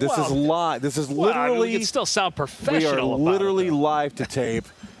you want? This is live. This is literally. We can still sound professional. We are literally live to tape,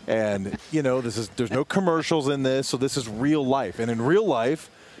 and there's no commercials in this, so this is real life. And in real life,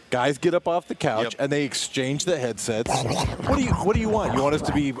 guys get up off the couch and they exchange the headsets. What do you want? You want us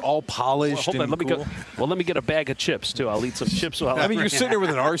to be all polished? Hold on, let me get a bag of chips too. I'll eat some chips while you're sitting there with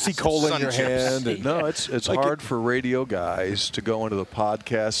an RC Cola in your hand. No, it's hard for radio guys to go into the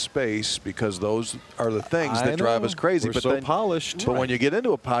podcast space because those are the things that drive us crazy. We're so polished. But when you get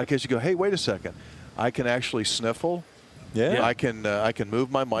into a podcast, you go, "Hey, wait a second. I can actually sniffle. Yeah. I can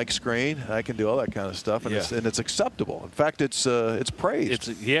move my mic screen. I can do all that kind of stuff, and it's acceptable. In fact, it's praised. It's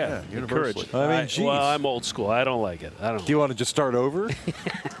universally. Encouraged. Well, I'm old school. I don't like it. Do you want to just start over?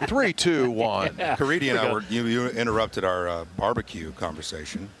 3, 2, 1. Caridi and I you interrupted our barbecue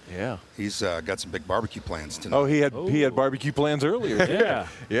conversation. Yeah. He's got some big barbecue plans tonight. Oh, he had barbecue plans earlier.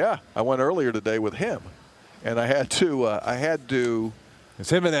 Yeah. I went earlier today with him, and I had to. It's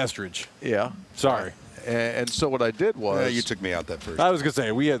him and Estridge. Yeah. Sorry. And so what I did was you took me out that first. I was gonna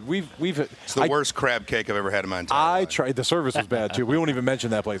say we've. It's the worst crab cake I've ever had in my entire life. I tried. The service was bad too. We won't even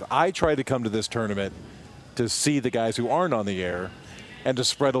mention that place. I tried to come to this tournament to see the guys who aren't on the air, and to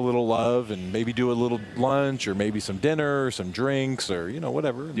spread a little love and maybe do a little lunch or maybe some dinner, or some drinks, or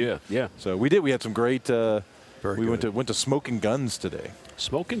whatever. Yeah. So we did. We had some great. We went to Smoking Guns today.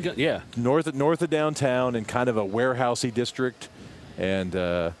 Smoking Guns. Yeah. North of downtown in kind of a warehousey district. And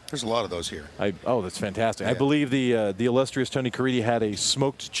there's a lot of those here. That's fantastic. Yeah. I believe the illustrious Tony Caridi had a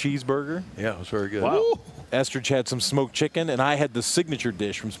smoked cheeseburger. Yeah, it was very good. Wow. Estridge had some smoked chicken, and I had the signature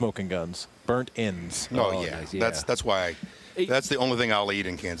dish from Smoking Guns, burnt ends. Oh yeah. Nice. That's why. That's the only thing I'll eat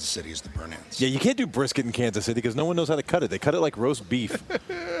in Kansas City is the burnt ends. Yeah, you can't do brisket in Kansas City because no one knows how to cut it. They cut it like roast beef.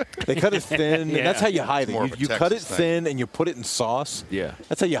 They cut it thin, and that's how you hide it. You cut it thin and you put it in sauce. Yeah.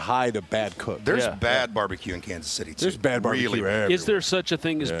 That's how you hide a bad cook. There's bad barbecue in Kansas City, too. There's bad barbecue everywhere. Is there such a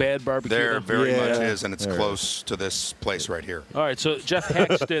thing as bad barbecue? There very much is, and it's close to this place right here. All right, so Jeff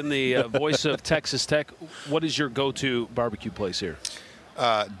Haxton, the voice of Texas Tech, what is your go-to barbecue place here?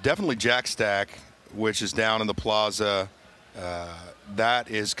 Definitely Jack Stack, which is down in the plaza.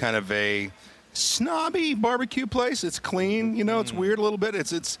 That is kind of a snobby barbecue place. It's clean, it's weird a little bit.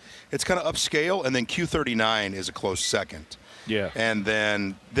 It's kind of upscale, and then Q39 is a close second. Yeah. And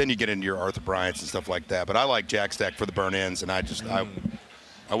then you get into your Arthur Bryant's and stuff like that. But I like Jack Stack for the burn ends, and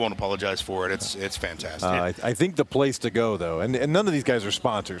I won't apologize for it. It's fantastic. I think the place to go, though, and none of these guys are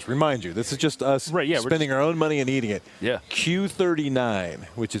sponsors. Remind you, this is just us spending our own money and eating it. Yeah. Q39,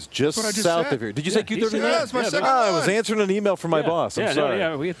 which is just south of here. Did you say Q39? Yeah, that's my second I was answering an email from my boss. I'm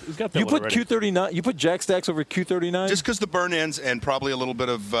sorry. We've got that. You put Q39. You put Jack Stacks over Q39. Just because the burn-ins and probably a little bit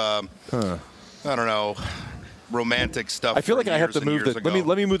of I don't know, romantic stuff. I feel like I have to move the.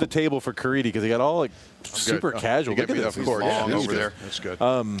 Let me move the table for Caridi because he got all like super casual. Look at this, of course. Yeah, over there. That's good.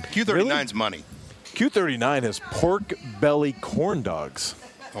 Q39's money. Q39 has pork belly corn dogs.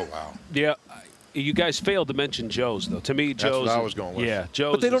 Oh wow. Yeah. You guys failed to mention Joe's, though. To me, Joe's. That's what I was going with. Yeah,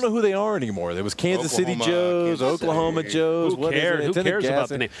 Joe's. But they don't know who they are anymore. There was Kansas City Joe's, Oklahoma Joe's. Who cares? Who cares about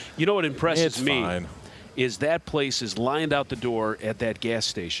the name? You know what impresses me fine. Is that place is lined out the door at that gas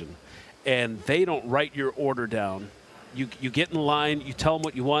station, and they don't write your order down. You get in line, you tell them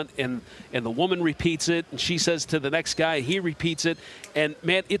what you want, and the woman repeats it, and she says to the next guy, he repeats it, and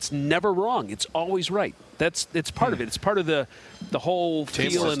man, it's never wrong. It's always right. It's part of it. It's part of the whole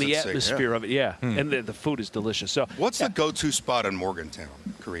feel and the atmosphere of it. Yeah, and the food is delicious. So, what's the go-to spot in Morgantown,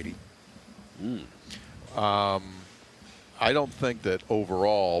 Caridi? I don't think that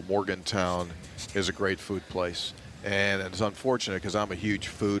overall Morgantown is a great food place, and it's unfortunate because I'm a huge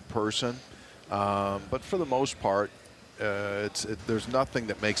food person. But for the most part, there's nothing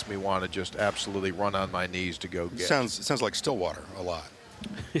that makes me want to just absolutely run on my knees to go get. It sounds like Stillwater a lot.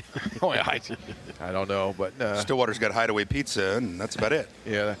 I don't know, but Stillwater's got Hideaway Pizza, and that's about it.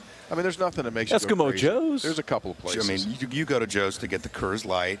 Yeah, I mean, there's nothing that makes you go Eskimo crazy. Joe's. There's a couple of places. I mean, you go to Joe's to get the Coors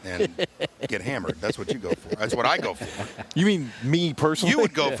Light and get hammered. That's what you go for. That's what I go for. You mean me personally? You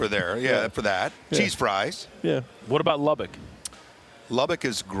would go for there, for that. Yeah. Cheese fries. Yeah. What about Lubbock? Lubbock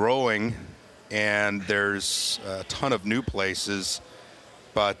is growing, and there's a ton of new places.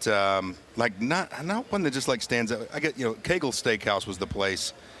 But not one that just like stands out. I get Kegel Steakhouse was the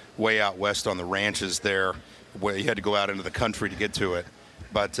place way out west on the ranches there, where you had to go out into the country to get to it.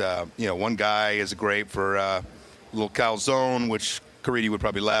 But one guy is great for a little calzone, which Caridi would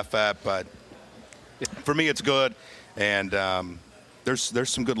probably laugh at. But for me, it's good, and there's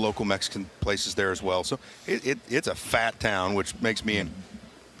some good local Mexican places there as well. So it's a fat town, which makes me.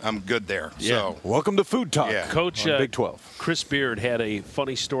 I'm good there. Yeah. So welcome to Food Talk. Yeah. Coach Big 12. Chris Beard had a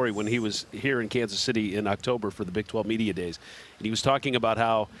funny story when he was here in Kansas City in October for the Big 12 Media Days, and he was talking about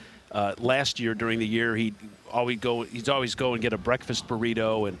how last year during the year he'd always go and get a breakfast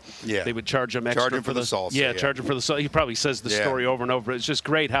burrito, and they would charge him extra for the salsa. Yeah, charge him for the salsa. He probably says the story over and over. It's just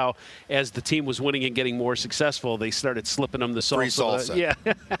great how, as the team was winning and getting more successful, they started slipping him the salsa. Free salsa. Yeah.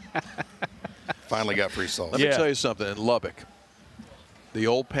 Finally got free salsa. Let me tell you something. In Lubbock, the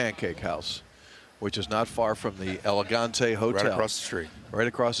old Pancake House, which is not far from the Elegante Hotel. Right across the street. Right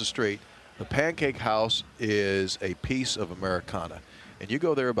across the street. The Pancake House is a piece of Americana. And you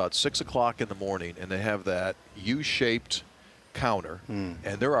go there about 6 o'clock in the morning, and they have that U-shaped counter.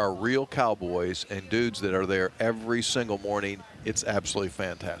 And there are real cowboys and dudes that are there every single morning. It's absolutely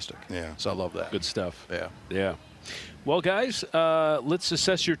fantastic. Yeah. So I love that. Good stuff. Yeah. Yeah. Well, guys, let's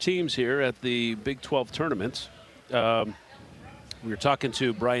assess your teams here at the Big 12 tournament. We were talking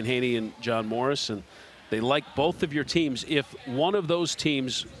to Brian Haney and John Morris, and they like both of your teams. If one of those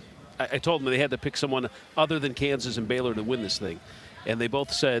teams, I told them they had to pick someone other than Kansas and Baylor to win this thing. And they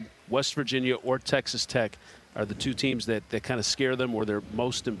both said West Virginia or Texas Tech are the two teams that kind of scare them or they're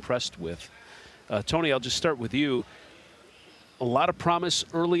most impressed with. Tony, I'll just start with you. A lot of promise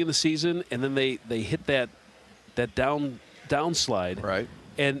early in the season, and then they hit that downslide. Right.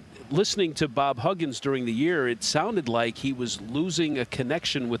 And listening to Bob Huggins during the year, it sounded like he was losing a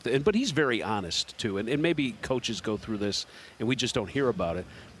connection with but he's very honest, too. And maybe coaches go through this, and we just don't hear about it.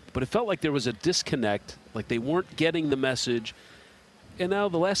 But it felt like there was a disconnect, like they weren't getting the message. And now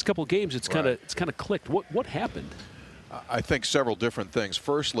the last couple of games, it's kind of clicked. What happened? I think several different things.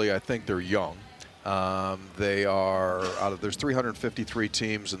 Firstly, I think they're young. They are there's 353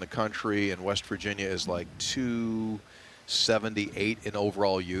 teams in the country, and West Virginia is like 278 in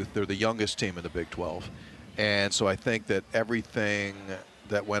overall youth. They're the youngest team in the Big 12. And so I think that everything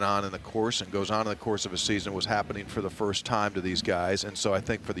that went on in the course and goes on in the course of a season was happening for the first time to these guys. And so I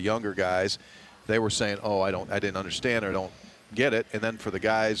think for the younger guys, they were saying, I didn't understand or I don't get it. And then for the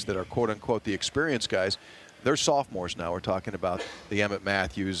guys that are quote unquote the experienced guys, they're sophomores now. We're talking about the Emmett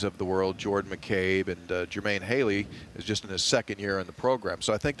Matthews of the world, Jordan McCabe, and Jermaine Haley is just in his second year in the program.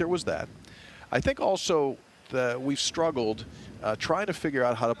 So I think there was that. I think also that we've struggled trying to figure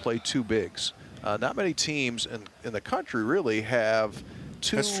out how to play two bigs. Not many teams in the country really have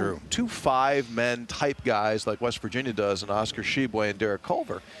two 5-men type guys like West Virginia does, and Oscar Sheboy and Derek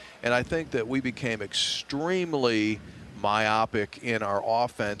Culver. And I think that we became extremely myopic in our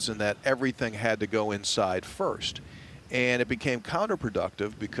offense in that everything had to go inside first. And it became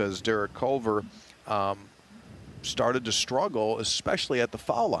counterproductive because Derek Culver started to struggle, especially at the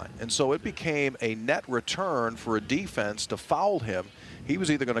foul line. And so it became a net return for a defense to foul him. He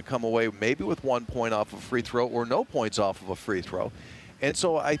was either going to come away maybe with 1 point off of a free throw or no points off of a free throw. And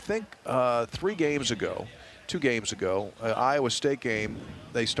so I think 2 games ago, Iowa State game,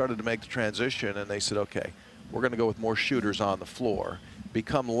 they started to make the transition and they said, okay, we're going to go with more shooters on the floor,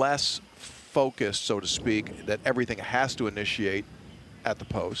 become less focused, so to speak, that everything has to initiate at the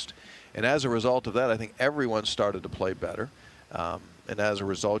post. And as a result of that, I think everyone started to play better. And as a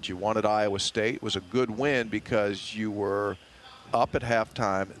result, you wanted Iowa State. It was a good win because you were up at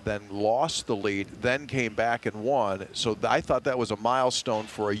halftime, then lost the lead, then came back and won. So I thought that was a milestone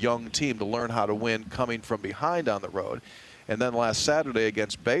for a young team to learn how to win coming from behind on the road. And then last Saturday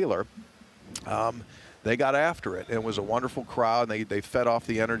against Baylor, they got after it. It was a wonderful crowd, and they fed off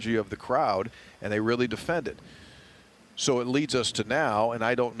the energy of the crowd, and they really defended. So it leads us to now, and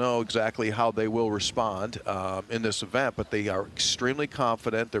I don't know exactly how they will respond in this event, but they are extremely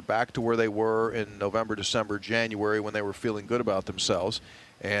confident. They're back to where they were in November, December, January when they were feeling good about themselves.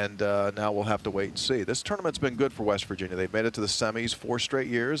 And now we'll have to wait and see. This tournament's been good for West Virginia. They've made it to the semis 4 straight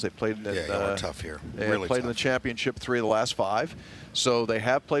years. They played in tough here. They really played tough. in the championship 3 of the last 5. So they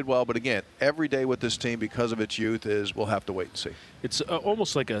have played well. But again, every day with this team, because of its youth, we'll have to wait and see. It's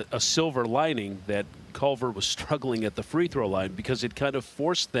almost like a silver lining that Culver was struggling at the free throw line because it kind of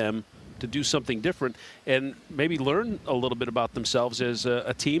forced them to do something different and maybe learn a little bit about themselves as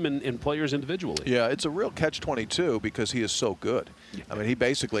a team and players individually. Yeah, it's a real catch-22 because he is so good. Yeah. I mean, he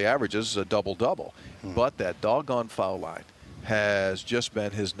basically averages a double-double. But that doggone foul line has just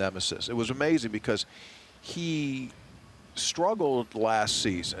been his nemesis. It was amazing because he struggled last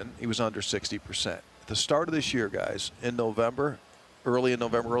season. He was under 60%. At the start of this year, guys, in November, early in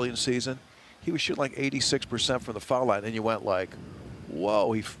the season, he was shooting like 86% from the foul line, and you went like,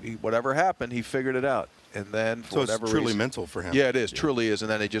 whoa, he whatever happened, he figured it out. And then for whatever reason. So it's truly mental for him. Yeah, it is. Truly is.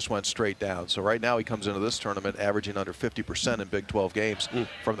 And then it just went straight down. So right now he comes into this tournament averaging under 50% in Big 12 games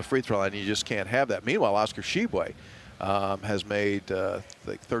from the free throw line. You just can't have that. Meanwhile, Oscar Tshiebwe has made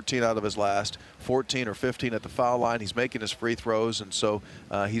 13 out of his last 14 or 15 at the foul line. He's making his free throws, and so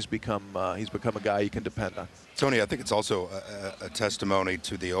he's become a guy you can depend on. Tony, I think it's also a testimony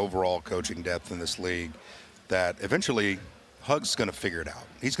to the overall coaching depth in this league that eventually Hug's going to figure it out.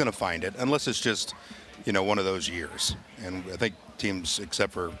 He's going to find it, unless it's just, one of those years. And I think teams,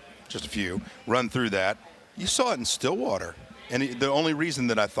 except for just a few, run through that. You saw it in Stillwater. And the only reason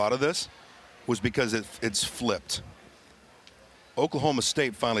that I thought of this was because it's flipped. Oklahoma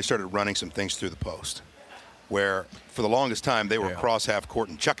State finally started running some things through the post, where for the longest time they were cross half court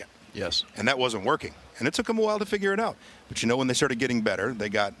and chuck it. Yes. And that wasn't working. And it took them a while to figure it out. But when they started getting better, they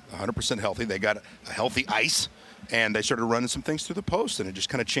got 100% healthy. They got a healthy ice. And they started running some things through the post, and it just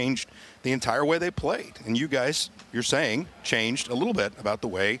kind of changed the entire way they played. And you guys, you're saying, changed a little bit about the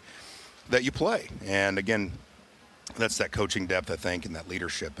way that you play. And, again, that's that coaching depth, I think, and that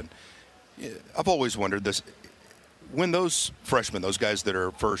leadership. And I've always wondered this. When those freshmen, those guys that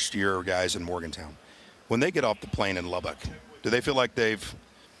are first-year guys in Morgantown, when they get off the plane in Lubbock, do they feel like they've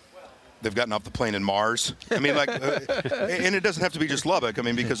gotten off the plane in Mars? I mean, and it doesn't have to be just Lubbock. I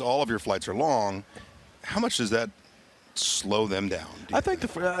mean, because all of your flights are long. How much does that slow them down? I think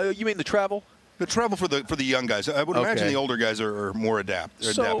you mean the travel? The travel for the young guys. I would imagine the older guys are more adept.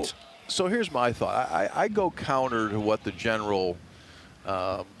 So here's my thought. I go counter to what the general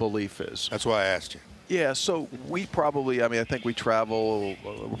belief is. That's why I asked you. Yeah, so we probably, I think we travel,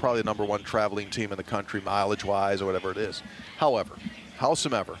 we're probably the #1 traveling team in the country, mileage-wise or whatever it is. However,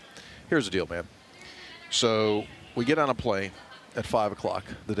 howsoever, here's the deal, man. So we get on a plane at 5 o'clock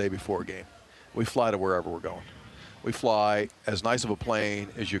the day before a game. We fly to wherever we're going. We fly as nice of a plane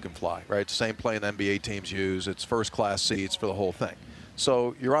as you can fly, right? It's the same plane NBA teams use. It's first-class seats for the whole thing.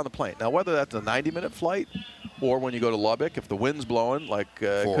 So you're on the plane. Now, whether that's a 90-minute flight or when you go to Lubbock, if the wind's blowing, it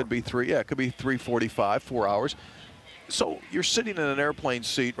could be 3:45, 4 hours. So you're sitting in an airplane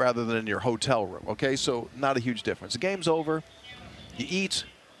seat rather than in your hotel room, okay? So not a huge difference. The game's over. You eat.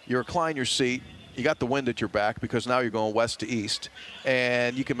 You recline your seat. You got the wind at your back because now you're going west to east,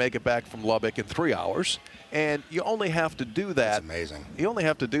 and you can make it back from Lubbock in 3 hours. And you only have to do that. That's amazing. You only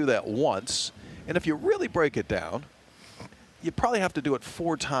have to do that once. And if you really break it down, you probably have to do it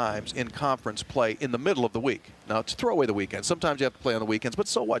 4 times in conference play in the middle of the week. Now, to throw away the weekends. Sometimes you have to play on the weekends, but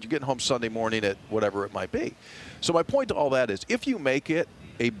so what? You're getting home Sunday morning at whatever it might be. So my point to all that is if you make it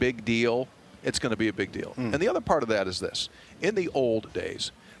a big deal, it's going to be a big deal. And the other part of that is this. In the old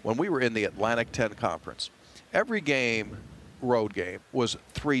days, when we were in the Atlantic 10 Conference, every game, road game, was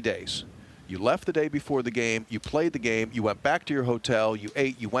 3 days. You left the day before the game, you played the game, you went back to your hotel, you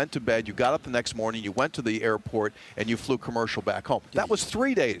ate, you went to bed, you got up the next morning, you went to the airport, and you flew commercial back home. That was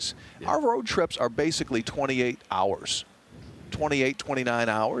 3 days. Yeah. Our road trips are basically 28 hours, 28, 29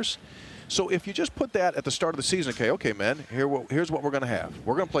 hours. So if you just put that at the start of the season, okay, man, here's what we're going to have.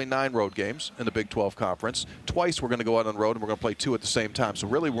 We're going to play 9 road games in the Big 12 Conference. Twice we're going to go out on the road, and we're going to play 2 at the same time. So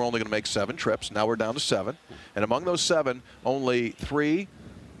really we're only going to make 7 trips. Now we're down to 7. And among those 7, only 3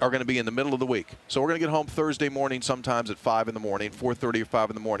 are going to be in the middle of the week. So we're going to get home Thursday morning sometimes at 5 in the morning, 4:30 or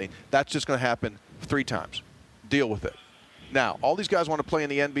 5 in the morning. That's just going to happen 3 times. Deal with it. Now, all these guys want to play in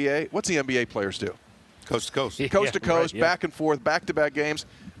the NBA. What's the NBA players do? Coast to coast. Coast to coast, back and forth, back-to-back games.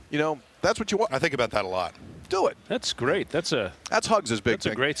 You know, that's what you want. I think about that a lot. Do it. That's great. That's Hugs' big thing. That's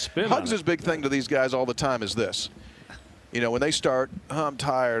a great spin. Hugs' big thing to these guys all the time is this. You know, when they start, I'm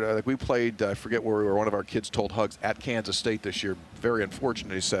tired. Like we played, I forget where we were. One of our kids told Hugs at Kansas State this year. Very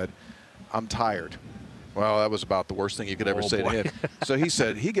unfortunate. He said, "I'm tired." Well, that was about the worst thing you could ever say to him. So he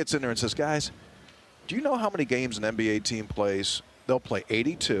said, he gets in there and says, "Guys, do you know how many games an NBA team plays? They'll play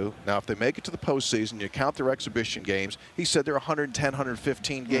 82. Now, if they make it to the postseason, you count their exhibition games." He said they're 110,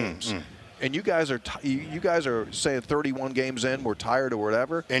 115 games. And you guys are saying 31 games in, we're tired or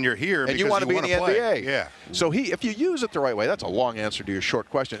whatever. And you're here and because you want to be in the NBA. Yeah. So if you use it the right way, that's a long answer to your short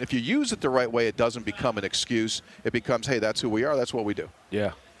question. If you use it the right way, it doesn't become an excuse. It becomes, hey, that's who we are. That's what we do.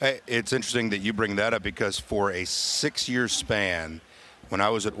 Yeah. Hey, it's interesting that you bring that up because for a 6-year span, when I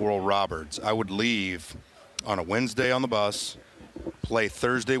was at Oral Roberts, I would leave on a Wednesday on the bus, play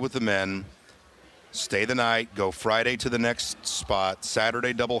Thursday with the men, stay the night, go Friday to the next spot,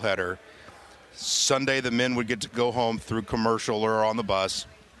 Saturday doubleheader. Sunday, the men would get to go home through commercial or on the bus.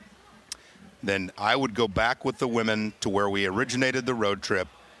 Then I would go back with the women to where we originated the road trip,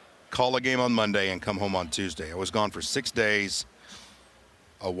 call a game on Monday, and come home on Tuesday. I was gone for 6 days,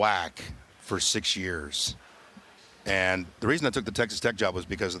 a whack for 6 years. And the reason I took the Texas Tech job was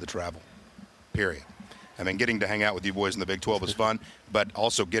because of the travel, period. I mean, getting to hang out with you boys in the Big 12 was fun, but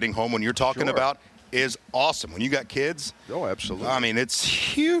also getting home when you're talking about is awesome. When you got kids. Oh, absolutely. I mean, it's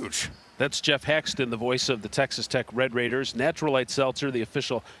huge. That's Jeff Haxton, the voice of the Texas Tech Red Raiders. Natural Light Seltzer, the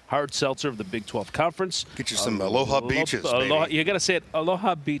official hard seltzer of the Big 12 Conference. Get you some Aloha Beaches, baby. You got to say it,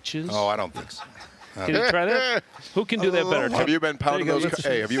 Aloha Beaches. Oh, I don't think so. Can you try that? Who can do that better? Have you been pounding those?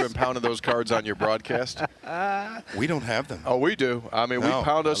 Hey, have you been pounding those cards on your broadcast? We don't have them. Oh, we do. I mean, we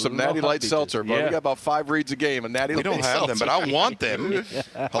pound us some Natty Light Seltzer, but we got about 5 reads a game of Natty Light Seltzer. We don't have them, but I want them.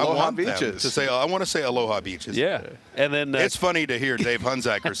 Aloha Beaches. I want to say Aloha Beaches. Yeah, and then it's funny to hear Dave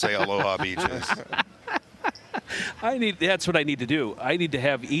Hunsaker say Aloha Beaches. That's what I need to do. I need to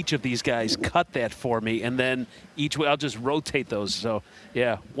have each of these guys cut that for me, and then each way I'll just rotate those. So,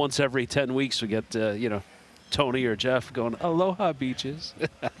 yeah, once every 10 weeks we get, Tony or Jeff going, Aloha Beaches.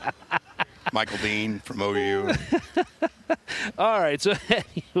 Michael Dean from OU. All right, so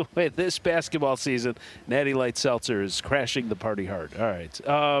anyway, this basketball season, Natty Light Seltzer is crashing the party hard. All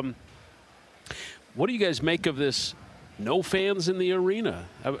right. What do you guys make of this? No fans in the arena.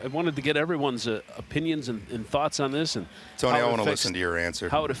 I wanted to get everyone's opinions and thoughts on this. And Tony, I want to listen to your answer.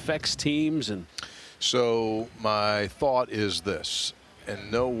 How it affects teams. And so my thought is this.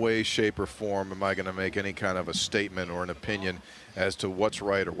 In no way, shape, or form am I going to make any kind of a statement or an opinion as to what's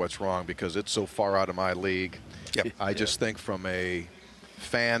right or what's wrong because it's so far out of my league. Yep. I just think from a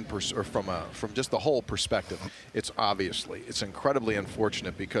fan or from just the whole perspective, it's incredibly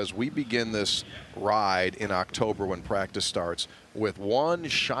unfortunate because we begin this ride in October when practice starts with one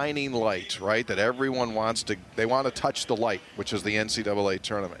shining light, right? That everyone wants to touch the light, which is the NCAA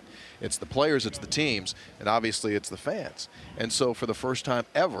tournament. It's the players, it's the teams, and obviously it's the fans. And so for the first time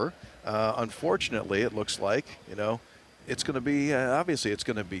ever, unfortunately, it looks like, it's going to be, obviously, it's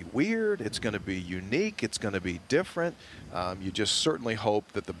going to be weird. It's going to be unique. It's going to be different. You just certainly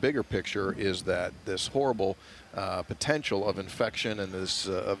hope that the bigger picture is that this horrible potential of infection and this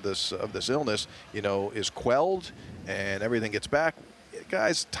illness, is quelled and everything gets back.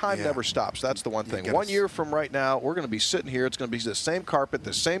 Guys, time never stops. That's the one thing. 1 year from right now, we're going to be sitting here. It's going to be the same carpet,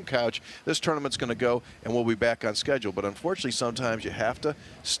 the same couch. This tournament's going to go, and we'll be back on schedule. But unfortunately, sometimes you have to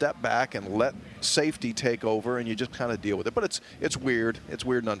step back and let safety take over, and you just kind of deal with it. But it's weird. It's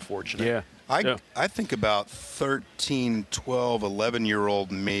weird and unfortunate. Yeah. I think about 13, 12, 11-year-old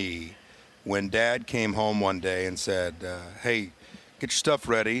me when Dad came home one day and said, hey, get your stuff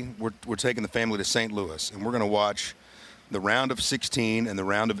ready. We're taking the family to St. Louis, and we're going to watch the round of 16 and the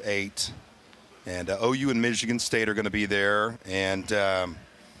round of 8, and OU and Michigan State are going to be there, and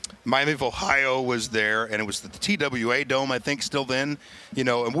Miami of Ohio was there, and it was the TWA Dome, I think, still then. You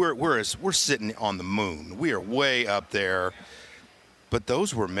know, and we're sitting on the moon. We are way up there. But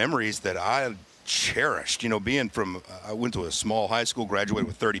those were memories that I cherished. You know, being from I went to a small high school, graduated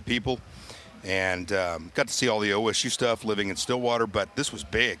with 30 people, and got to see all the OSU stuff living in Stillwater. But this was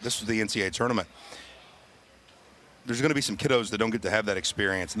big. This was the NCAA tournament. There's going to be some kiddos that don't get to have that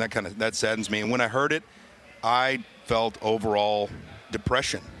experience, and that saddens me. And when I heard it, I felt overall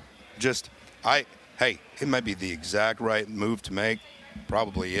depression. Hey, it might be the exact right move to make.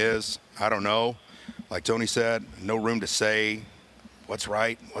 Probably is. I don't know. Like Tony said, no room to say what's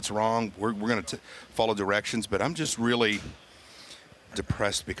right, what's wrong. We're going to follow directions, but I'm just really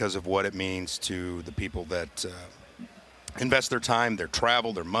depressed because of what it means to the people that invest their time, their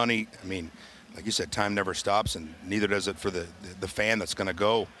travel, their money. I mean, like you said, time never stops, and neither does it for the fan that's going to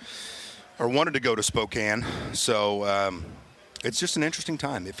go or wanted to go to Spokane. So it's just an interesting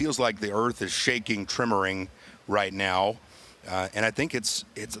time. It feels like the earth is shaking, tremoring right now. And I think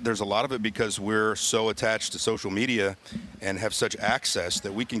there's a lot of it because we're so attached to social media and have such access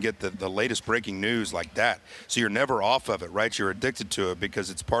that we can get the latest breaking news like that. So you're never off of it, right? You're addicted to it because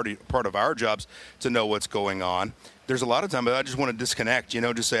it's part of our jobs to know what's going on. There's a lot of time that I just want to disconnect,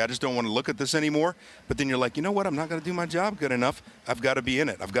 just say I just don't want to look at this anymore. But then you're like, you know what? I'm not going to do my job good enough. I've got to be in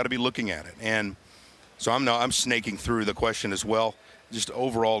it. I've got to be looking at it. And so I'm snaking through the question as well. Just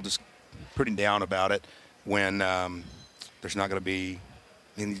overall, just pretty down about it when there's not going to be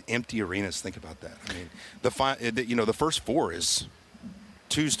in empty arenas. Think about that. I mean, the first four is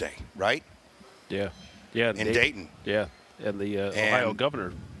Tuesday, right? Yeah. In Dayton. Yeah, and the Ohio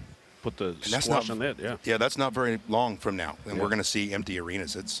governor put the squash on that. Yeah. Yeah, that's not very long from now, and we're going to see empty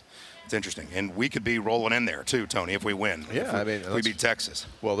arenas. It's interesting, and we could be rolling in there too, Tony, if we win. Yeah, we beat Texas.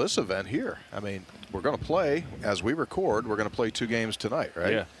 Well, this event here, we're going to play as we record. We're going to play 2 games tonight,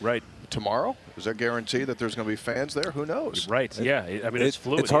 right? Yeah, right. Tomorrow, is there guarantee that there's going to be fans there? Who knows? Right. It's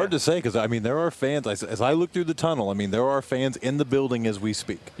fluid. It's hard to say because there are fans. As I look through the tunnel, there are fans in the building as we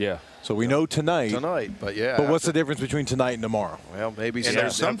speak. Yeah. So we know tonight. But what's the difference between tonight and tomorrow? Well, maybe. And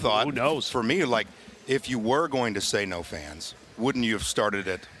there's some thought. Who knows? For me, like if you were going to say no fans, wouldn't you have started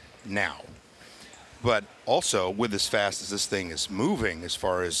it now? But also, with as fast as this thing is moving, as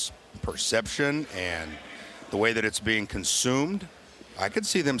far as perception and the way that it's being consumed, I could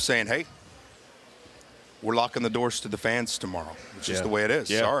see them saying, hey, we're locking the doors to the fans tomorrow. It's just the way it is.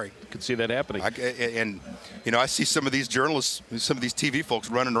 Yeah. Sorry. I could see that happening. I see some of these journalists, some of these TV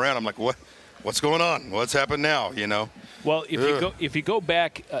folks running around. I'm like, what's going on? What's happened now? Well, if you go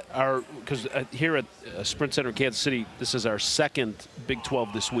back, because here at Sprint Center in Kansas City, this is our second Big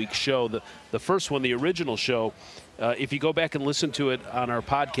 12 This Week show. The first one, the original show, if you go back and listen to it on our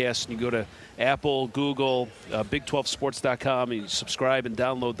podcast, and you go to Apple, Google, Big12Sports.com, and you subscribe and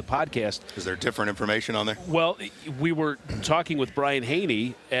download the podcast. Is there different information on there? Well, we were talking with Brian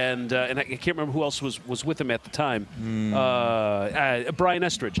Haney, and I can't remember who else was with him at the time. Brian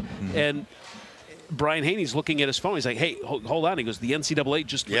Estridge. Mm-hmm. And Brian Haney's looking at his phone. He's like, hey, hold on. He goes, the NCAA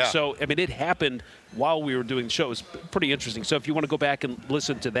just – So, it happened while we were doing the show. It was pretty interesting. So if you want to go back and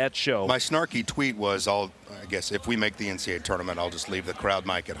listen to that show. My snarky tweet was, I guess if we make the NCAA tournament, I'll just leave the crowd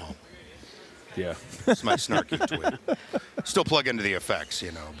mic at home. Yeah. That's my snarky tweet. Still plug into the effects,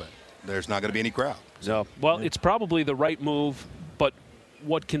 but there's not going to be any crowd. So. Well, it's probably the right move, but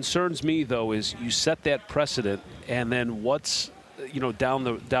what concerns me, though, is you set that precedent, and then what's, down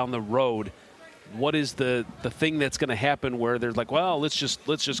the road – what is the thing that's going to happen where they're like, well, let's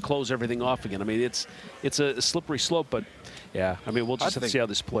just close everything off again? It's a slippery slope, but yeah, we'll just have to see how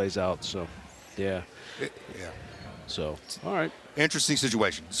this plays out. So, yeah. So, all right. Interesting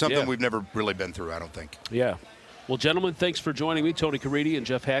situation. Something we've never really been through, I don't think. Yeah. Well, gentlemen, thanks for joining me, Tony Caridi and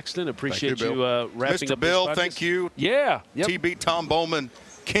Jeff Haxton. Appreciate you wrapping Mr. up Bill, this podcast. thank you. Yeah. Yep. TB Tom Bowman.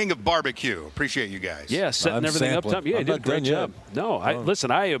 King of barbecue. Appreciate you guys. Yeah, setting everything sampling. up. Yeah, you did a great job. No, listen,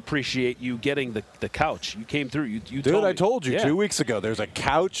 I appreciate you getting the couch. You came through. You Dude, told me. I told you 2 weeks ago. There's a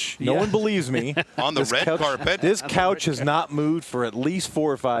couch. No one believes me. On the red carpet. This couch has not moved for at least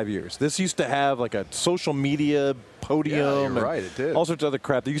 4 or 5 years. This used to have like a social media podium. Yeah, right, it did. All sorts of other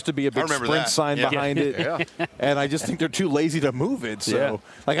crap. There used to be a big Sprint sign behind it. Yeah. And I just think they're too lazy to move it. So,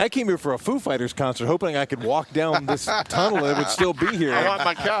 I came here for a Foo Fighters concert hoping I could walk down this tunnel and it would still be here. I want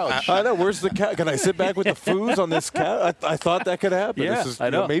my couch. I know. Where's the couch? Can I sit back with the Foos on this couch? I thought that could happen. Yeah, I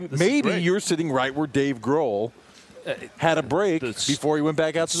know. Maybe you're sitting right where Dave Grohl had a break before he went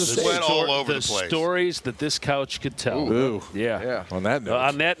back out to the stage. Went all over the place. Stories that this couch could tell. Ooh. Yeah. On that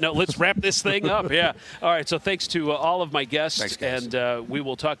note. Let's wrap this thing up. Yeah. All right. So thanks to all of my guests. Thanks, guys. And we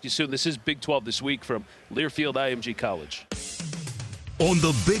will talk to you soon. This is Big 12 This Week from Learfield IMG College. on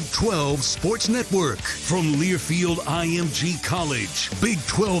the Big 12 Sports Network. From Learfield IMG College, Big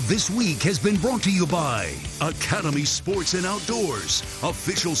 12 This Week has been brought to you by Academy Sports and Outdoors,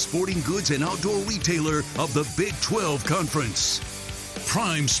 official sporting goods and outdoor retailer of the Big 12 Conference.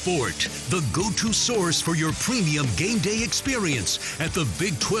 Prime Sport, the go-to source for your premium game day experience at the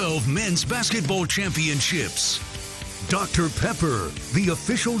Big 12 Men's Basketball Championships. Dr. Pepper, the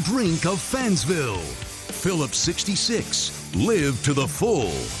official drink of Fansville. Phillips 66, live to the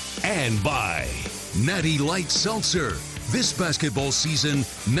full. And by Natty Light Seltzer. This basketball season,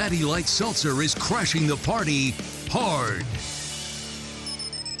 Natty Light Seltzer is crashing the party hard.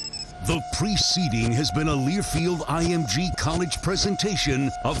 The preceding has been a Learfield IMG College presentation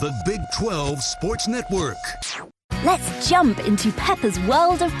of the Big 12 Sports Network. Let's jump into Peppa's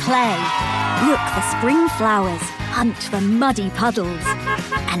world of play. Look for spring flowers, hunt for muddy puddles,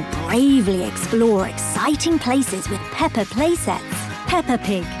 and bravely explore exciting places with Peppa playsets. Peppa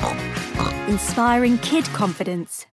Pig, inspiring kid confidence.